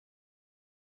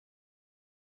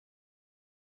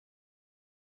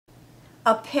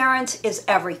Appearance is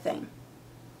everything.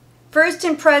 First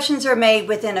impressions are made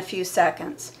within a few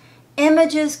seconds.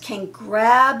 Images can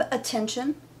grab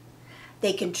attention,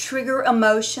 they can trigger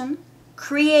emotion,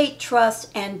 create trust,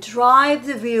 and drive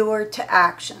the viewer to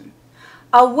action.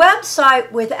 A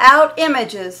website without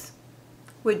images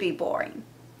would be boring.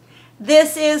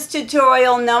 This is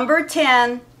tutorial number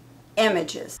 10,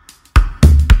 images.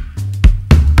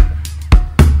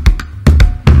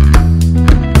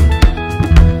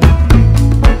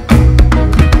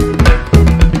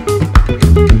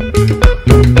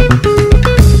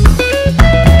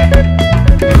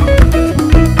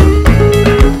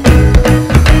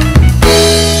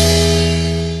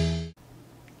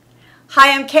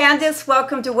 Hi, I'm Candace.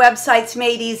 Welcome to Websites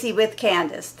Made Easy with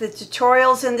Candace. The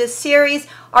tutorials in this series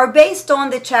are based on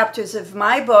the chapters of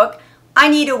my book, I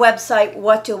Need a Website,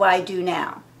 What Do I Do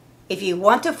Now? If you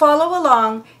want to follow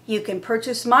along, you can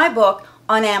purchase my book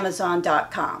on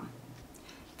Amazon.com.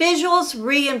 Visuals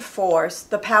reinforce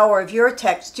the power of your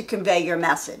text to convey your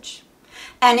message.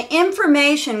 And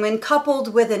information, when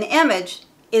coupled with an image,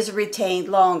 is retained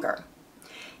longer.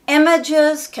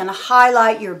 Images can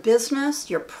highlight your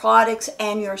business, your products,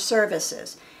 and your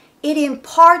services. It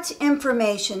imparts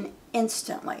information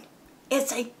instantly.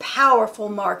 It's a powerful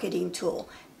marketing tool.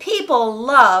 People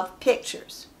love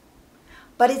pictures.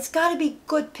 But it's got to be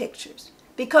good pictures,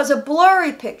 because a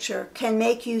blurry picture can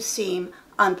make you seem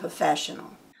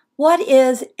unprofessional. What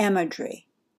is imagery?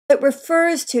 It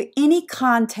refers to any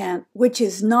content which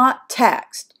is not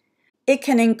text. It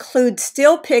can include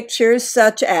still pictures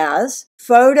such as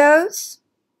photos,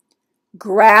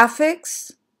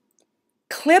 graphics,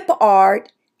 clip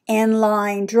art, and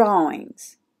line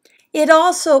drawings. It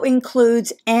also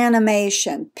includes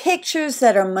animation, pictures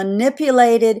that are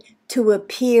manipulated to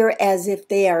appear as if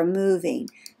they are moving.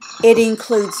 It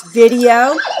includes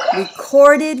video.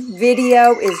 Recorded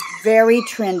video is very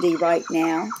trendy right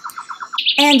now.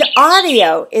 And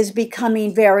audio is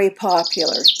becoming very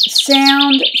popular.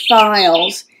 Sound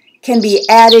files can be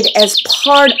added as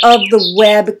part of the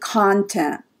web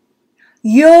content.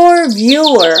 Your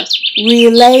viewer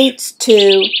relates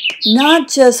to not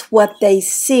just what they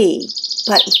see,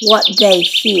 but what they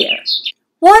hear.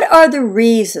 What are the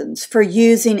reasons for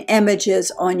using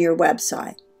images on your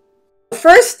website? The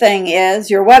first thing is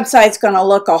your website's going to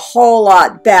look a whole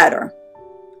lot better.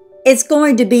 It's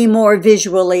going to be more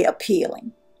visually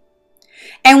appealing.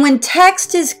 And when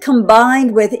text is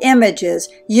combined with images,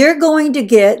 you're going to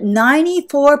get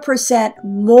 94%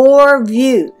 more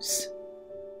views.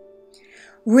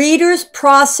 Readers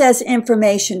process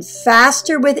information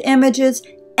faster with images,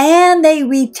 and they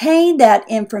retain that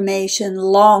information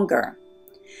longer.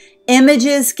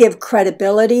 Images give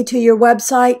credibility to your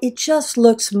website. It just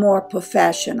looks more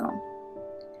professional.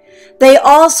 They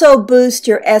also boost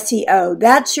your SEO.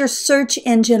 That's your search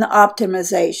engine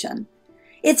optimization.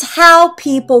 It's how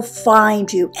people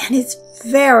find you, and it's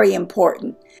very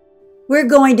important. We're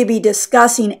going to be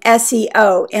discussing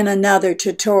SEO in another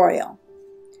tutorial.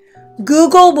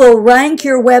 Google will rank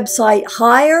your website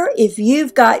higher if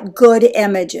you've got good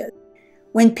images.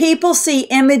 When people see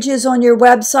images on your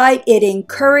website, it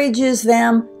encourages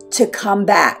them to come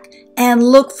back and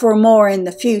look for more in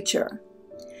the future.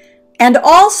 And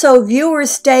also, viewers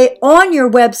stay on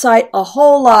your website a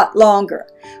whole lot longer,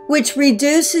 which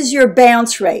reduces your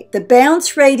bounce rate. The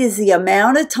bounce rate is the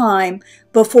amount of time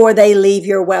before they leave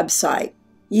your website.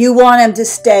 You want them to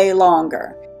stay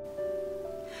longer.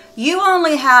 You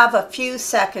only have a few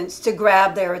seconds to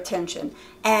grab their attention,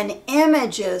 and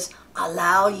images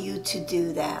allow you to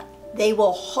do that. They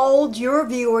will hold your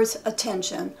viewers'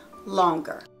 attention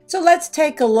longer. So let's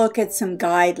take a look at some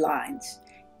guidelines.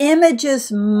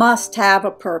 Images must have a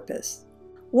purpose.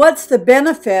 What's the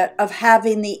benefit of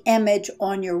having the image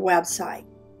on your website?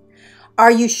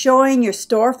 Are you showing your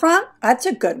storefront? That's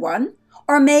a good one.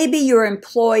 Or maybe your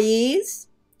employees,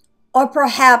 or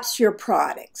perhaps your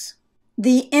products.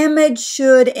 The image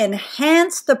should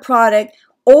enhance the product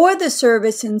or the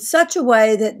service in such a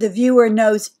way that the viewer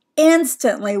knows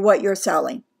instantly what you're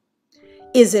selling.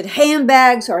 Is it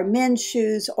handbags or men's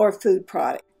shoes or food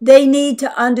products? They need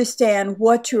to understand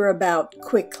what you're about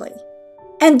quickly.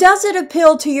 And does it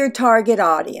appeal to your target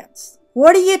audience?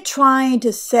 What are you trying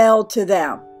to sell to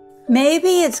them?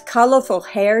 Maybe it's colorful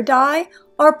hair dye,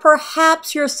 or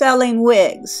perhaps you're selling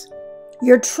wigs.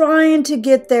 You're trying to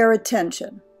get their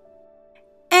attention.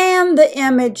 And the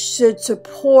image should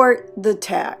support the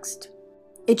text.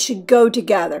 It should go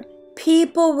together.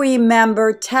 People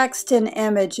remember text and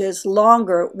images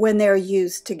longer when they're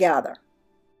used together.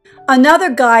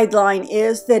 Another guideline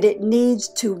is that it needs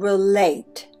to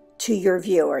relate to your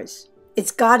viewers.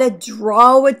 It's got to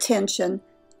draw attention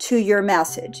to your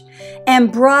message.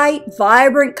 And bright,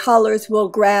 vibrant colors will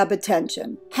grab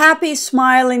attention. Happy,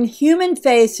 smiling human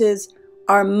faces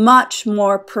are much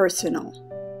more personal.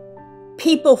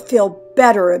 People feel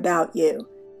better about you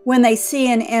when they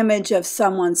see an image of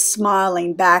someone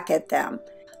smiling back at them.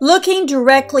 Looking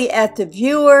directly at the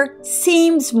viewer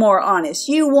seems more honest.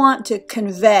 You want to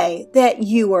convey that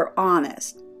you are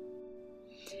honest.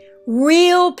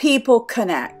 Real people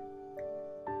connect.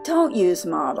 Don't use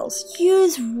models.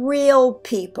 Use real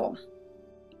people.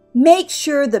 Make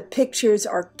sure the pictures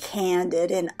are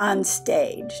candid and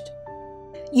unstaged.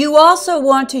 You also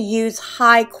want to use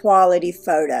high-quality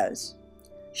photos.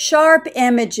 Sharp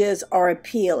images are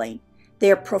appealing.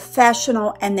 They're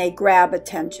professional and they grab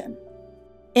attention.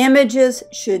 Images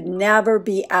should never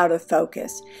be out of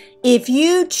focus. If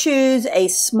you choose a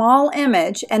small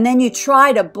image and then you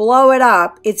try to blow it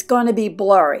up, it's going to be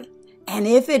blurry. And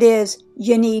if it is,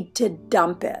 you need to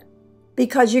dump it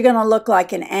because you're going to look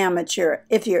like an amateur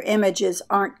if your images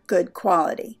aren't good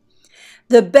quality.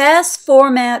 The best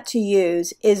format to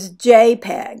use is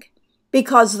JPEG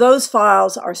because those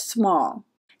files are small.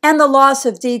 And the loss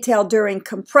of detail during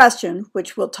compression,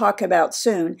 which we'll talk about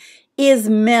soon, is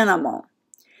minimal.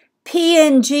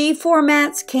 PNG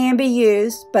formats can be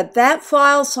used, but that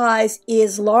file size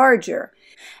is larger.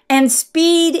 And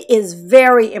speed is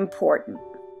very important.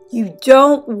 You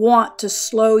don't want to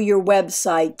slow your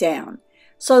website down,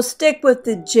 so stick with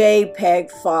the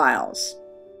JPEG files.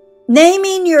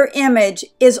 Naming your image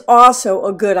is also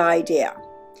a good idea.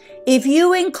 If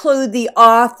you include the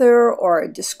author or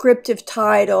a descriptive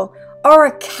title or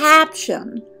a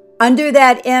caption under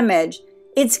that image,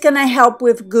 it's going to help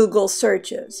with Google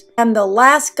searches. And the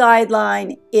last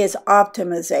guideline is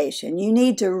optimization. You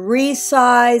need to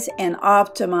resize and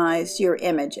optimize your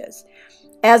images.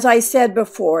 As I said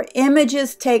before,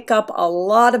 images take up a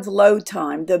lot of load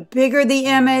time. The bigger the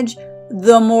image,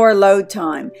 the more load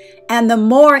time. And the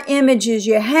more images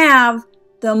you have,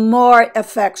 the more it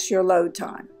affects your load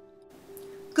time.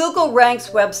 Google ranks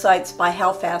websites by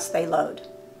how fast they load.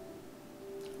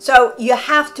 So you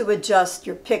have to adjust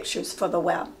your pictures for the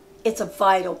web. It's a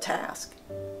vital task.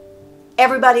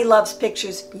 Everybody loves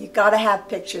pictures. You got to have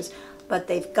pictures, but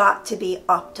they've got to be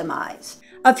optimized.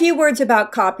 A few words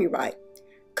about copyright.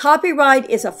 Copyright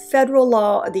is a federal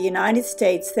law of the United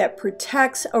States that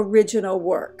protects original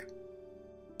work.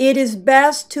 It is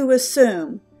best to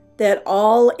assume that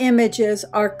all images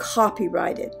are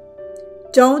copyrighted.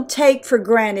 Don't take for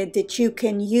granted that you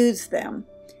can use them.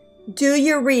 Do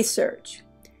your research.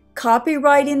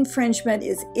 Copyright infringement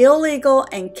is illegal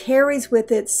and carries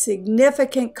with it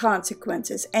significant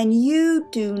consequences, and you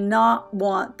do not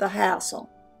want the hassle.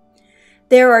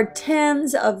 There are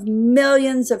tens of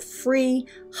millions of free,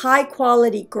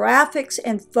 high-quality graphics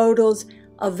and photos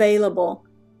available.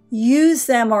 Use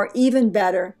them, or even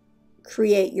better,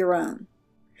 create your own.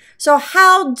 So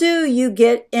how do you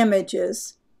get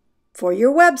images for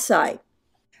your website?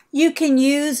 You can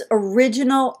use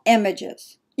original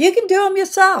images. You can do them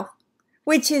yourself,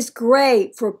 which is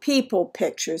great for people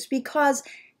pictures because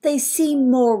they seem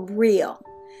more real.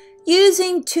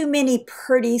 Using too many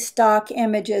pretty stock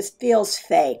images feels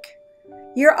fake.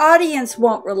 Your audience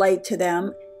won't relate to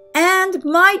them and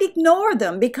might ignore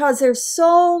them because there's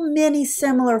so many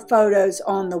similar photos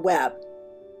on the web.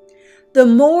 The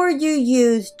more you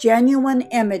use genuine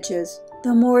images,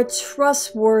 the more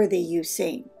trustworthy you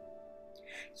seem.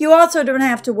 You also don't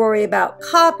have to worry about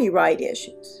copyright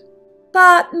issues.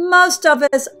 But most of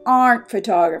us aren't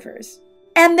photographers,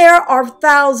 and there are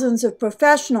thousands of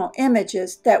professional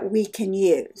images that we can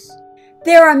use.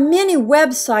 There are many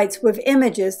websites with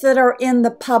images that are in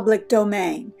the public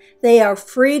domain. They are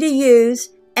free to use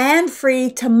and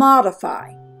free to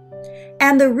modify.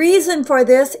 And the reason for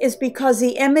this is because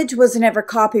the image was never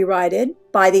copyrighted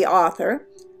by the author,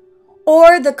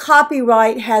 or the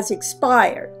copyright has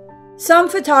expired. Some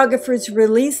photographers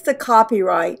release the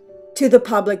copyright to the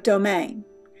public domain.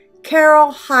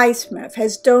 Carol Highsmith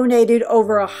has donated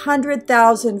over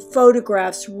 100,000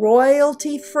 photographs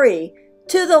royalty-free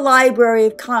to the Library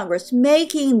of Congress,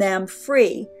 making them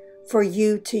free for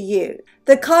you to use.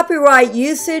 The copyright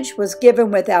usage was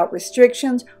given without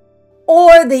restrictions,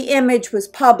 or the image was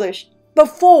published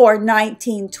before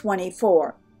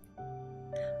 1924.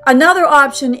 Another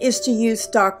option is to use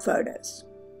stock photos.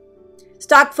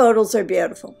 Stock photos are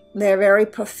beautiful. They're very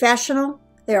professional.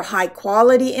 They're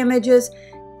high-quality images,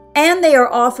 and they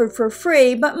are offered for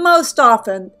free, but most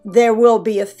often there will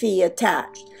be a fee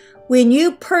attached. When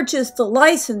you purchase the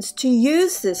license to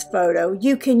use this photo,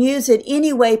 you can use it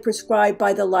any way prescribed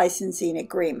by the licensing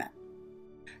agreement.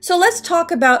 So let's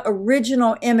talk about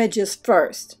original images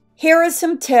first. Here are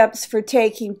some tips for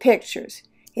taking pictures.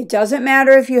 It doesn't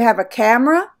matter if you have a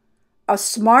camera, a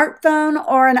smartphone,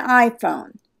 or an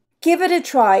iPhone. Give it a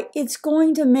try. It's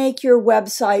going to make your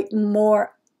website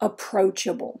more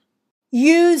approachable.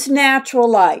 Use natural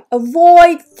light.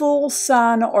 Avoid full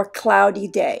sun or cloudy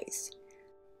days.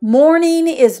 Morning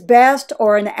is best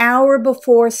or an hour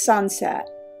before sunset.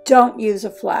 Don't use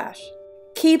a flash.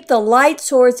 Keep the light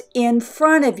source in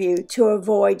front of you to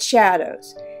avoid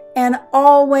shadows. And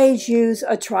always use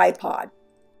a tripod.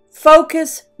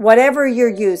 Focus whatever you're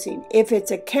using. If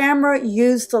it's a camera,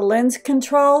 use the lens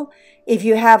control. If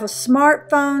you have a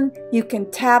smartphone, you can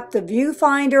tap the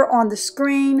viewfinder on the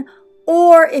screen.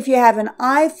 Or if you have an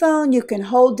iPhone, you can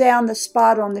hold down the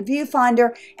spot on the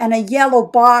viewfinder and a yellow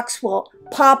box will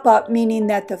pop up, meaning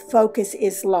that the focus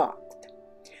is locked.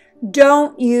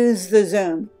 Don't use the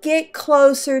zoom. Get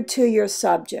closer to your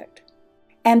subject.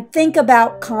 And think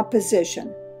about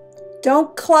composition.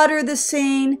 Don't clutter the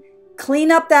scene.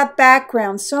 Clean up that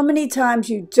background. So many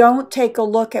times you don't take a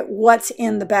look at what's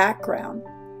in the background.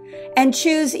 And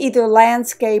choose either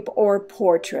landscape or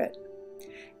portrait.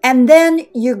 And then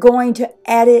you're going to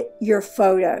edit your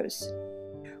photos,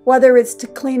 whether it's to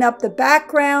clean up the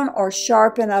background or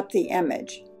sharpen up the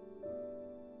image.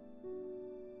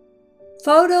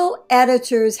 Photo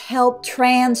editors help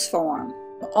transform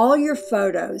all your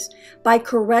photos by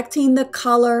correcting the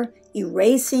color,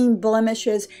 erasing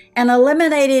blemishes, and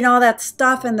eliminating all that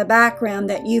stuff in the background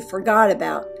that you forgot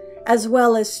about, as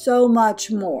well as so much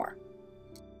more.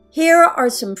 Here are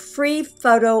some free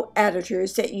photo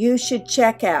editors that you should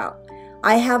check out.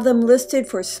 I have them listed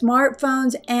for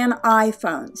smartphones and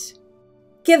iPhones.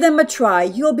 Give them a try.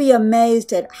 You'll be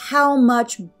amazed at how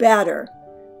much better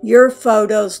your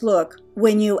photos look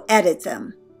when you edit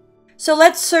them. So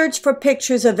let's search for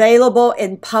pictures available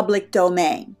in public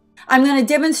domain. I'm going to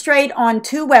demonstrate on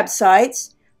two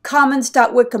websites,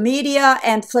 commons.wikimedia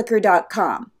and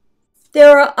flickr.com.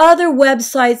 There are other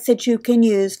websites that you can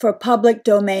use for public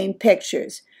domain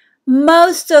pictures.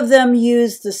 Most of them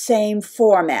use the same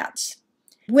formats.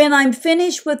 When I'm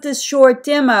finished with this short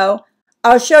demo,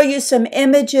 I'll show you some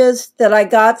images that I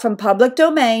got from public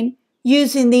domain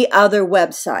using the other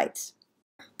websites.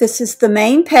 This is the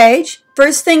main page.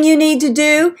 First thing you need to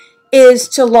do is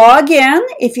to log in.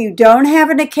 If you don't have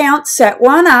an account, set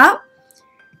one up.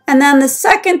 And then the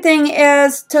second thing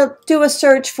is to do a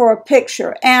search for a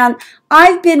picture. And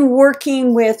I've been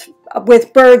working with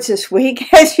birds this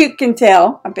week, as you can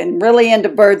tell. I've been really into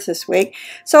birds this week.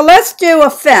 So let's do a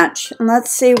finch. And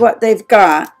let's see what they've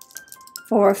got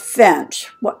for a finch.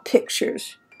 What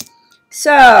pictures?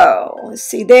 So, let's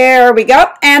see. There we go.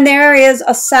 And there is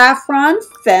a saffron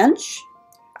finch.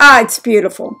 Ah, it's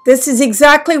beautiful. This is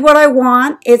exactly what I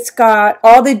want. It's got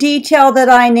all the detail that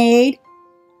I need.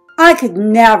 I could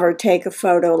never take a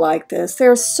photo like this.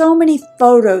 There are so many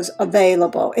photos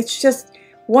available. It's just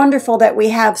wonderful that we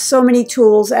have so many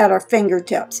tools at our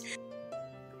fingertips.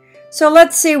 So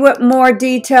let's see what more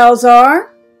details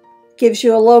are. Gives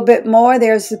you a little bit more.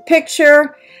 There's the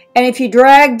picture. And if you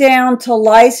drag down to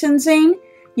licensing,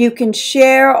 you can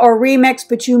share or remix,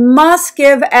 but you must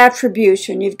give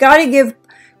attribution. You've got to give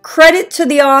credit to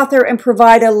the author and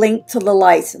provide a link to the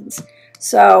license.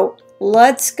 So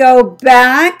let's go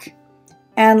back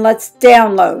and let's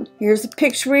download. Here's the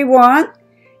picture we want.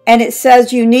 And it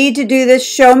says you need to do this.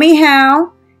 Show me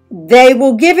how. They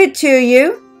will give it to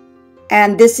you.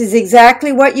 And this is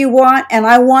exactly what you want. And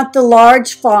I want the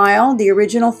large file, the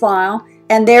original file.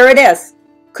 And there it is.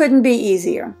 Couldn't be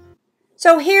easier.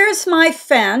 So here's my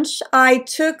finch. I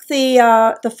took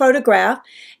the photograph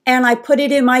and I put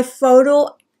it in my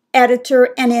photo editor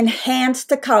and enhanced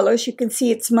the colors. You can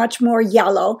see it's much more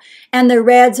yellow and the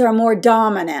reds are more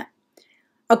dominant.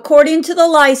 According to the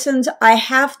license, I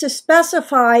have to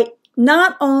specify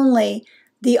not only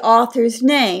the author's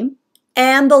name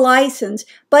and the license,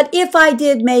 but if I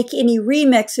did make any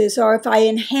remixes or if I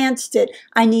enhanced it,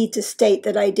 I need to state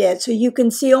that I did. So you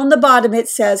can see on the bottom it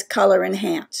says color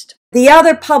enhanced. The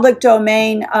other public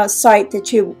domain site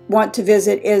that you want to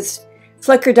visit is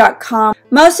flickr.com.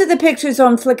 Most of the pictures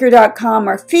on flickr.com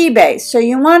are fee-based, so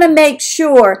you want to make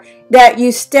sure that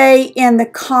you stay in the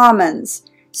commons.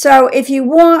 So if you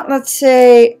want, let's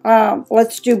say,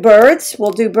 let's do birds.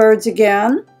 We'll do birds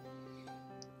again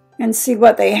and see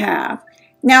what they have.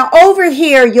 Now over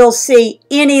here you'll see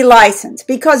any license,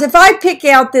 because if I pick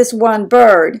out this one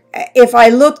bird, if I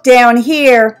look down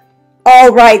here,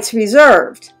 all rights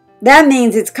reserved. That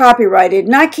means it's copyrighted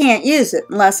and I can't use it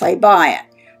unless I buy it.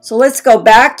 So let's go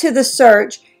back to the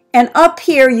search, and up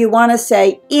here you want to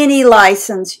say any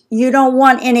license. You don't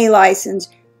want any license.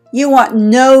 You want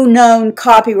no known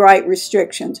copyright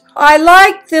restrictions. I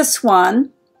like this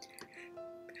one.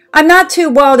 I'm not too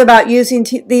wild about using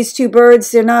these two birds.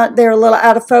 They're a little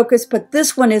out of focus, but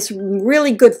this one is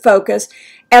really good focus,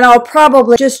 and I'll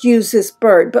probably just use this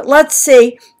bird. But let's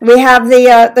see. We have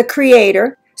the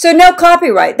creator. So no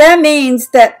copyright. That means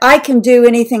that I can do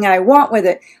anything I want with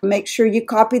it. Make sure you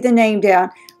copy the name down.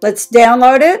 Let's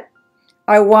download it.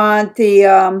 I want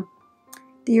the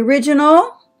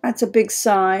original. That's a big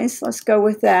size. Let's go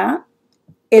with that.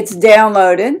 It's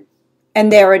downloaded. And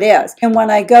there it is. And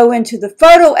when I go into the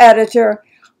photo editor,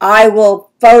 I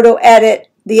will photo edit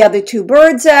the other two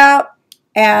birds out,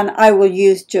 and I will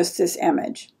use just this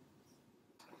image.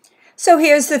 So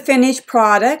here's the finished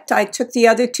product. I took the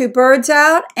other two birds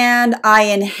out, and I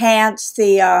enhanced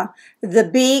the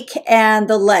beak and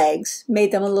the legs,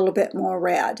 made them a little bit more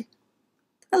red.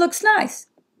 It looks nice.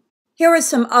 Here are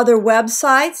some other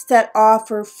websites that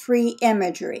offer free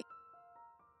imagery.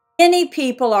 Many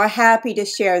people are happy to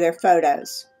share their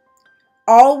photos.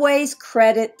 Always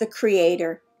credit the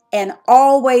creator and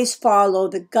always follow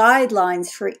the guidelines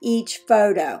for each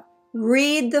photo.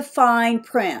 Read the fine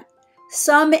print.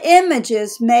 Some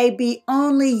images may be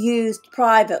only used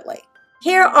privately.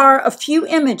 Here are a few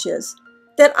images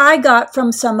that I got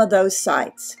from some of those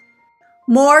sites.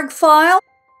 Morguefile,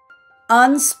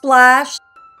 Unsplash,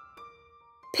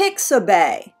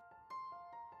 Pixabay,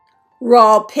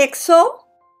 Raw Pixel,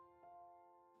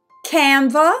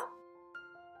 Canva,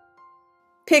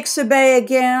 Pixabay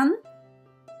again.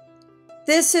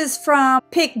 This is from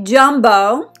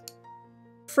PicJumbo,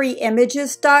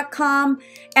 freeimages.com.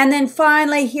 And then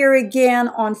finally here again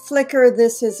on Flickr,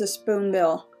 this is a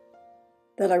spoonbill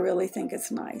that I really think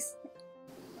is nice.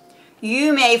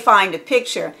 You may find a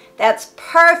picture that's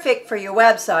perfect for your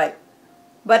website,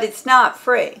 but it's not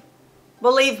free.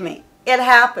 Believe me, it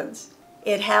happens.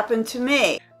 It happened to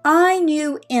me. I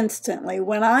knew instantly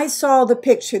when I saw the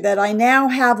picture that I now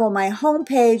have on my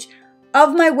homepage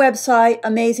of my website,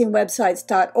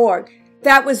 amazingwebsites.org.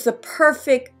 That was the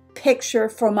perfect picture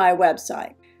for my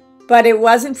website. But it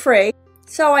wasn't free,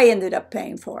 so I ended up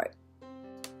paying for it.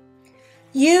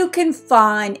 You can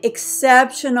find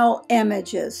exceptional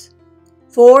images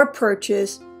for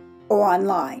purchase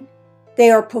online. They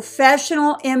are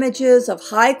professional images of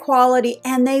high quality,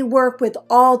 and they work with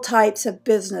all types of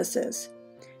businesses.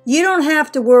 You don't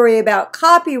have to worry about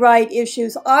copyright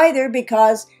issues either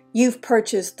because you've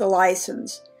purchased the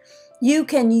license. You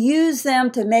can use them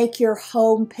to make your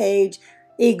home page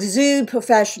exude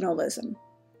professionalism.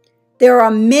 There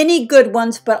are many good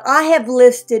ones, but I have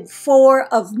listed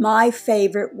 4 of my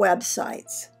favorite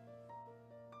websites.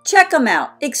 Check them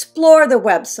out. Explore the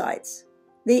websites.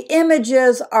 The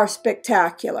images are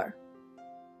spectacular.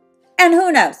 And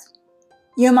who knows,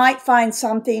 you might find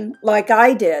something like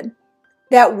I did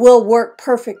that will work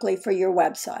perfectly for your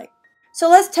website. So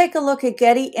let's take a look at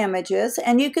Getty Images,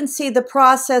 and you can see the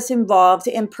process involved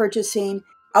in purchasing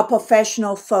a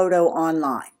professional photo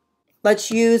online.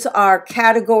 Let's use our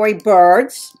category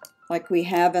birds, like we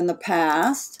have in the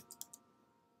past,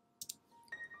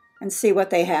 and see what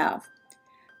they have.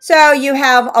 So you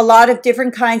have a lot of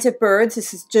different kinds of birds.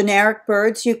 This is generic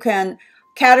birds. You can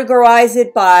categorize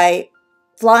it by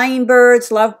flying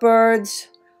birds, lovebirds,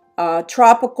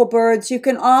 tropical birds. You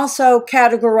can also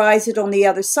categorize it on the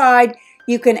other side.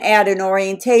 You can add an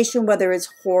orientation, whether it's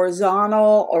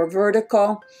horizontal or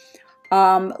vertical.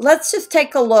 Let's just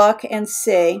take a look and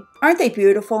see. Aren't they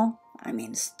beautiful? I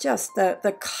mean, it's just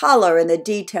the color and the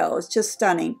detail is just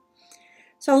stunning.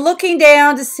 So looking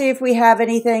down to see if we have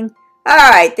anything. All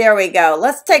right, there we go.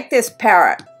 Let's take this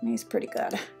parrot. He's pretty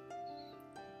good.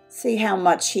 See how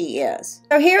much he is.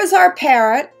 So here's our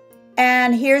parrot.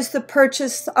 And here's the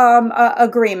purchase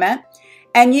agreement.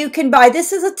 And you can buy,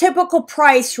 this is a typical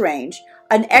price range.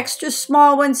 An extra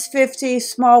small one's $50,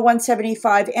 small one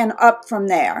 $75, and up from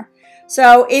there.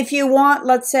 So if you want,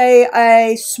 let's say,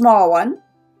 a small one,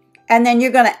 and then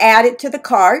you're going to add it to the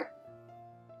cart.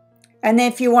 And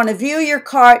then if you want to view your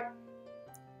cart,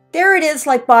 there it is,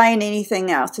 like buying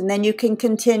anything else. And then you can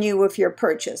continue with your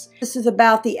purchase. This is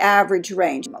about the average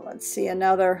range. Well, let's see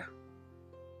another.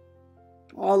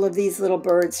 All of these little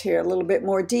birds here, a little bit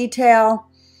more detail.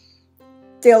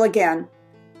 Still, again,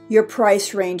 your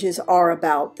price ranges are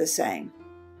about the same.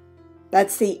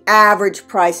 That's the average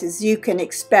prices you can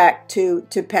expect to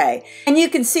pay. And you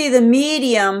can see the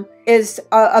medium is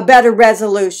a better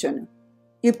resolution.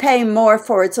 You pay more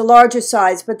for it. It's a larger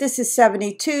size, but this is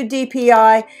 72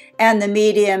 dpi, and the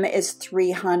medium is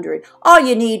 300. All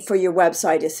you need for your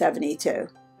website is 72.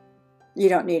 You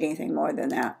don't need anything more than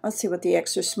that. Let's see what the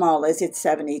extra small is. It's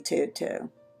 72 too.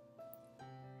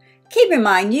 Keep in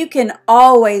mind, you can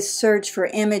always search for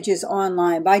images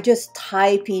online by just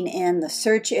typing in the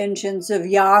search engines of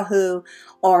Yahoo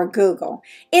or Google.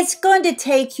 It's going to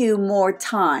take you more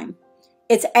time.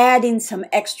 It's adding some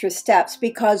extra steps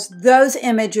because those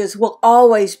images will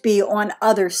always be on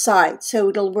other sites, so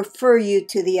it'll refer you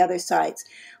to the other sites.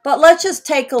 But let's just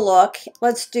take a look.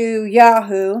 Let's do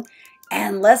Yahoo,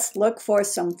 and let's look for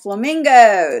some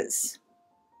flamingos.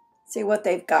 See what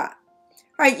they've got.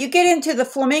 All right, you get into the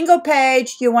flamingo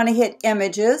page, you want to hit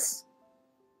images.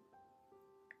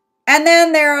 And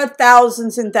then there are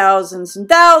thousands and thousands and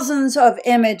thousands of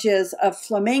images of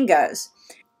flamingos.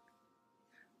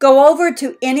 Go over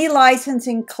to any license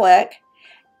and click.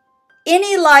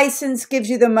 Any license gives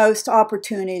you the most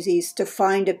opportunities to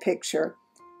find a picture.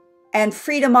 And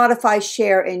free to modify,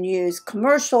 share, and use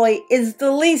commercially is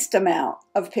the least amount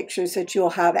of pictures that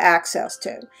you'll have access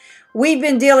to. We've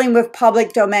been dealing with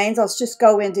public domains. Let's just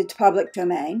go into public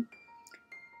domain.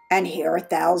 And here are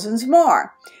thousands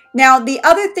more. Now, the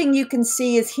other thing you can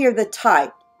see is here the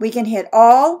type. We can hit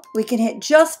all. We can hit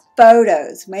just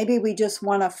photos. Maybe we just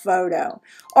want a photo.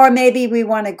 Or maybe we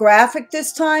want a graphic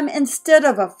this time instead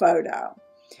of a photo.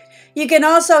 You can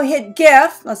also hit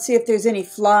GIF. Let's see if there's any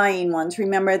flying ones.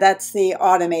 Remember, that's the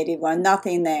automated one.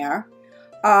 Nothing there.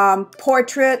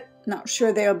 Portrait. Not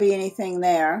sure there'll be anything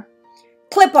there.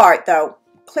 Clip art, though.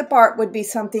 Clip art would be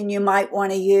something you might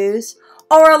want to use.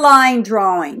 Or a line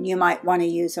drawing you might want to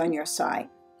use on your site.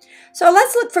 So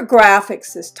let's look for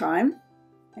graphics this time.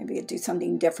 Maybe I'll do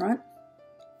something different.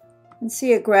 And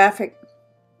see a graphic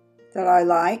that I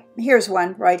like. Here's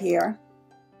one right here.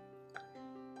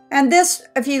 And this,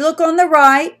 if you look on the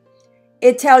right,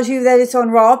 it tells you that it's on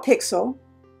raw pixel.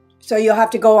 So you'll have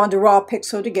to go onto raw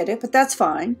pixel to get it, but that's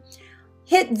fine.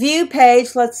 Hit view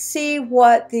page. Let's see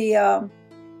what the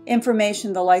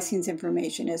information, the license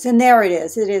information is. And there it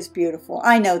is. It is beautiful.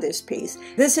 I know this piece.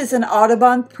 This is an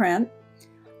Audubon print.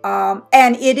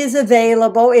 And it is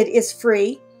available. It is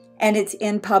free. And it's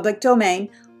in public domain.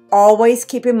 Always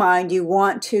keep in mind you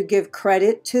want to give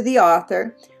credit to the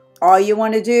author. All you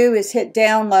want to do is hit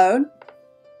download,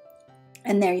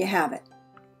 and there you have it.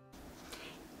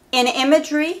 In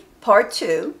Imagery Part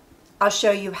 2, I'll show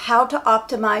you how to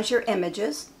optimize your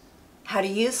images, how to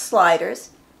use sliders,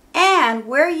 and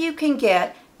where you can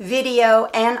get video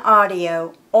and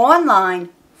audio online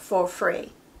for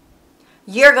free.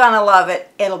 You're going to love it.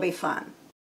 It'll be fun.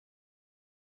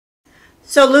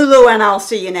 So Lulu and I'll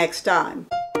see you next time.